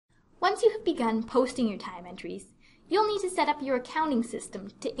Once you have begun posting your time entries, you'll need to set up your accounting system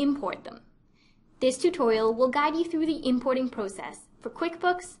to import them. This tutorial will guide you through the importing process for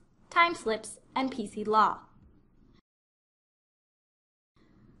Quickbooks, Timeslips, and PCLaw.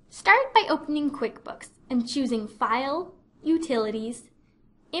 Start by opening Quickbooks and choosing File, Utilities,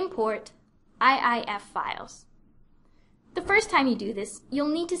 Import, IIF Files. The first time you do this, you'll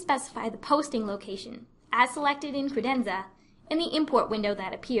need to specify the posting location, as selected in Credenza, in the import window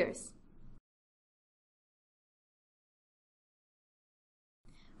that appears.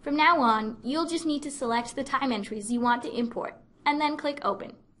 From now on, you'll just need to select the time entries you want to import, and then click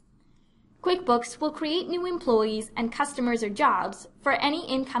Open. Quickbooks will create new employees and customers or jobs for any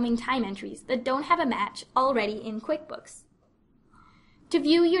incoming time entries that don't have a match already in Quickbooks. To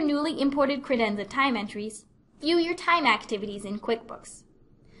view your newly imported Credenza time entries, view your time activities in Quickbooks.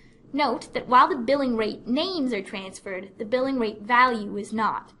 Note that while the billing rate names are transferred, the billing rate value is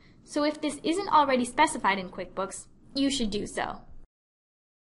not, so if this isn't already specified in Quickbooks, you should do so.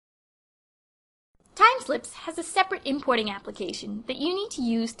 Timeslips has a separate importing application that you need to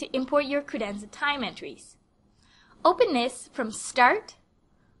use to import your Credenza time entries. Open this from Start,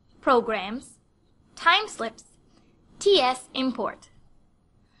 Programs, Timeslips, TSimport.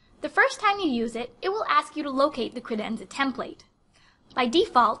 The first time you use it, it will ask you to locate the Credenza template. By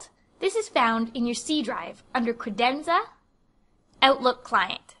default, this is found in your C drive under Credenza, Outlook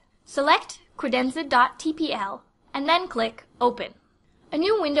Client. Select credenza.tpl and then click Open. A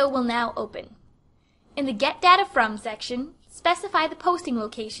new window will now open. In the Get Data From section, specify the posting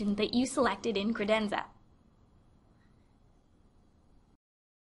location that you selected in Credenza.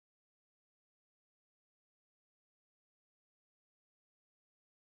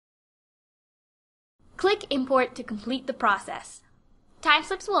 Click Import to complete the process.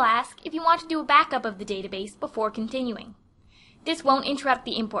 Timeslips will ask if you want to do a backup of the database before continuing. This won't interrupt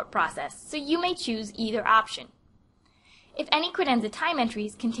the import process, so you may choose either option. If any Credenza time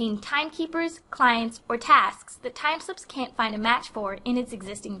entries contain timekeepers, clients, or tasks that Timeslips can't find a match for in its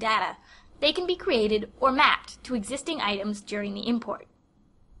existing data, they can be created or mapped to existing items during the import.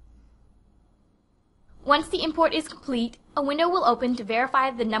 Once the import is complete, a window will open to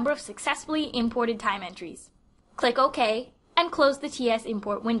verify the number of successfully imported time entries. Click OK and close the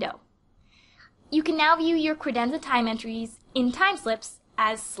TSimport window. You can now view your Credenza time entries in Timeslips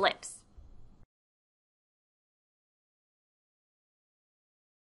as slips.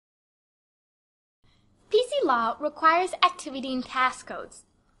 PCLaw requires activity and task codes,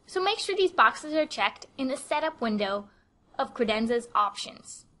 so make sure these boxes are checked in the Setup window of Credenza's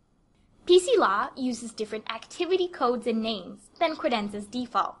options. PCLaw uses different activity codes and names than Credenza's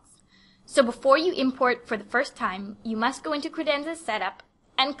defaults, so before you import for the first time, you must go into Credenza's Setup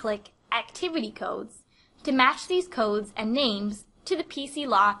and click Activity Codes to match these codes and names to the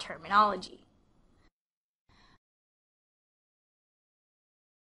PCLaw terminology.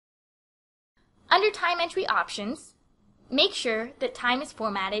 Under Time Entry Options, make sure that time is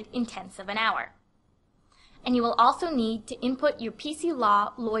formatted in tenths of an hour. And you will also need to input your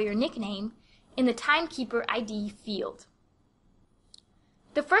PCLaw lawyer nickname in the Timekeeper ID field.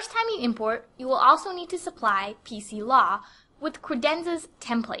 The first time you import, you will also need to supply PCLaw with Credenza's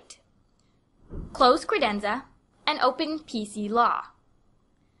template. Close Credenza and open PCLaw.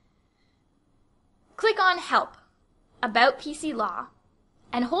 Click on Help, About PCLaw,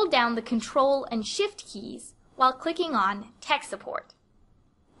 and hold down the Control and Shift keys while clicking on Tech Support.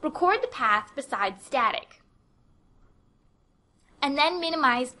 Record the path beside static, and then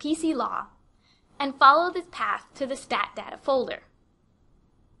minimize PCLaw and follow this path to the Stat Data folder.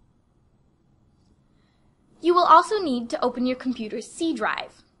 You will also need to open your computer's C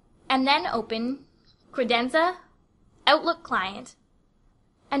drive, and then open Credenza, Outlook Client,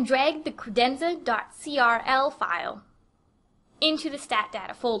 and drag the credenza.crl file into the Stat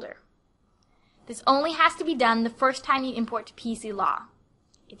Data folder. This only has to be done the first time you import to PCLaw.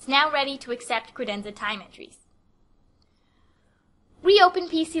 It's now ready to accept Credenza time entries. Reopen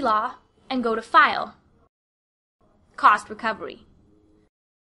PCLaw and go to File, Cost Recovery.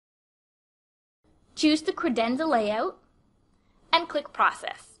 Choose the Credenza layout and click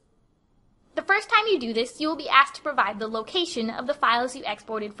Process. The first time you do this, you will be asked to provide the location of the files you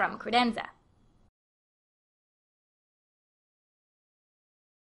exported from Credenza.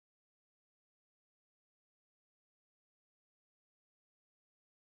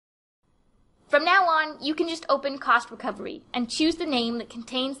 From now on, you can just open Cost Recovery and choose the name that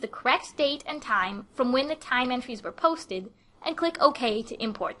contains the correct date and time from when the time entries were posted and click OK to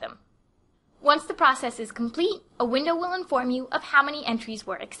import them. Once the process is complete, a window will inform you of how many entries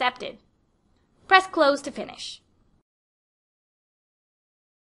were accepted. Press Close to finish.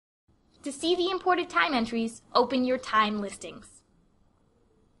 To see the imported time entries, open your time listings.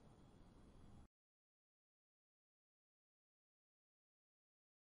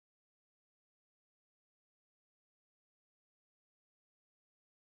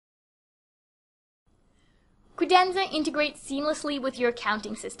 Credenza integrates seamlessly with your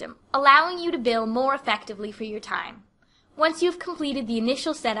accounting system, allowing you to bill more effectively for your time. Once you've completed the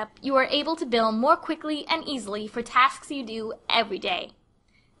initial setup, you are able to bill more quickly and easily for tasks you do every day.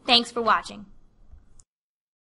 Thanks for watching.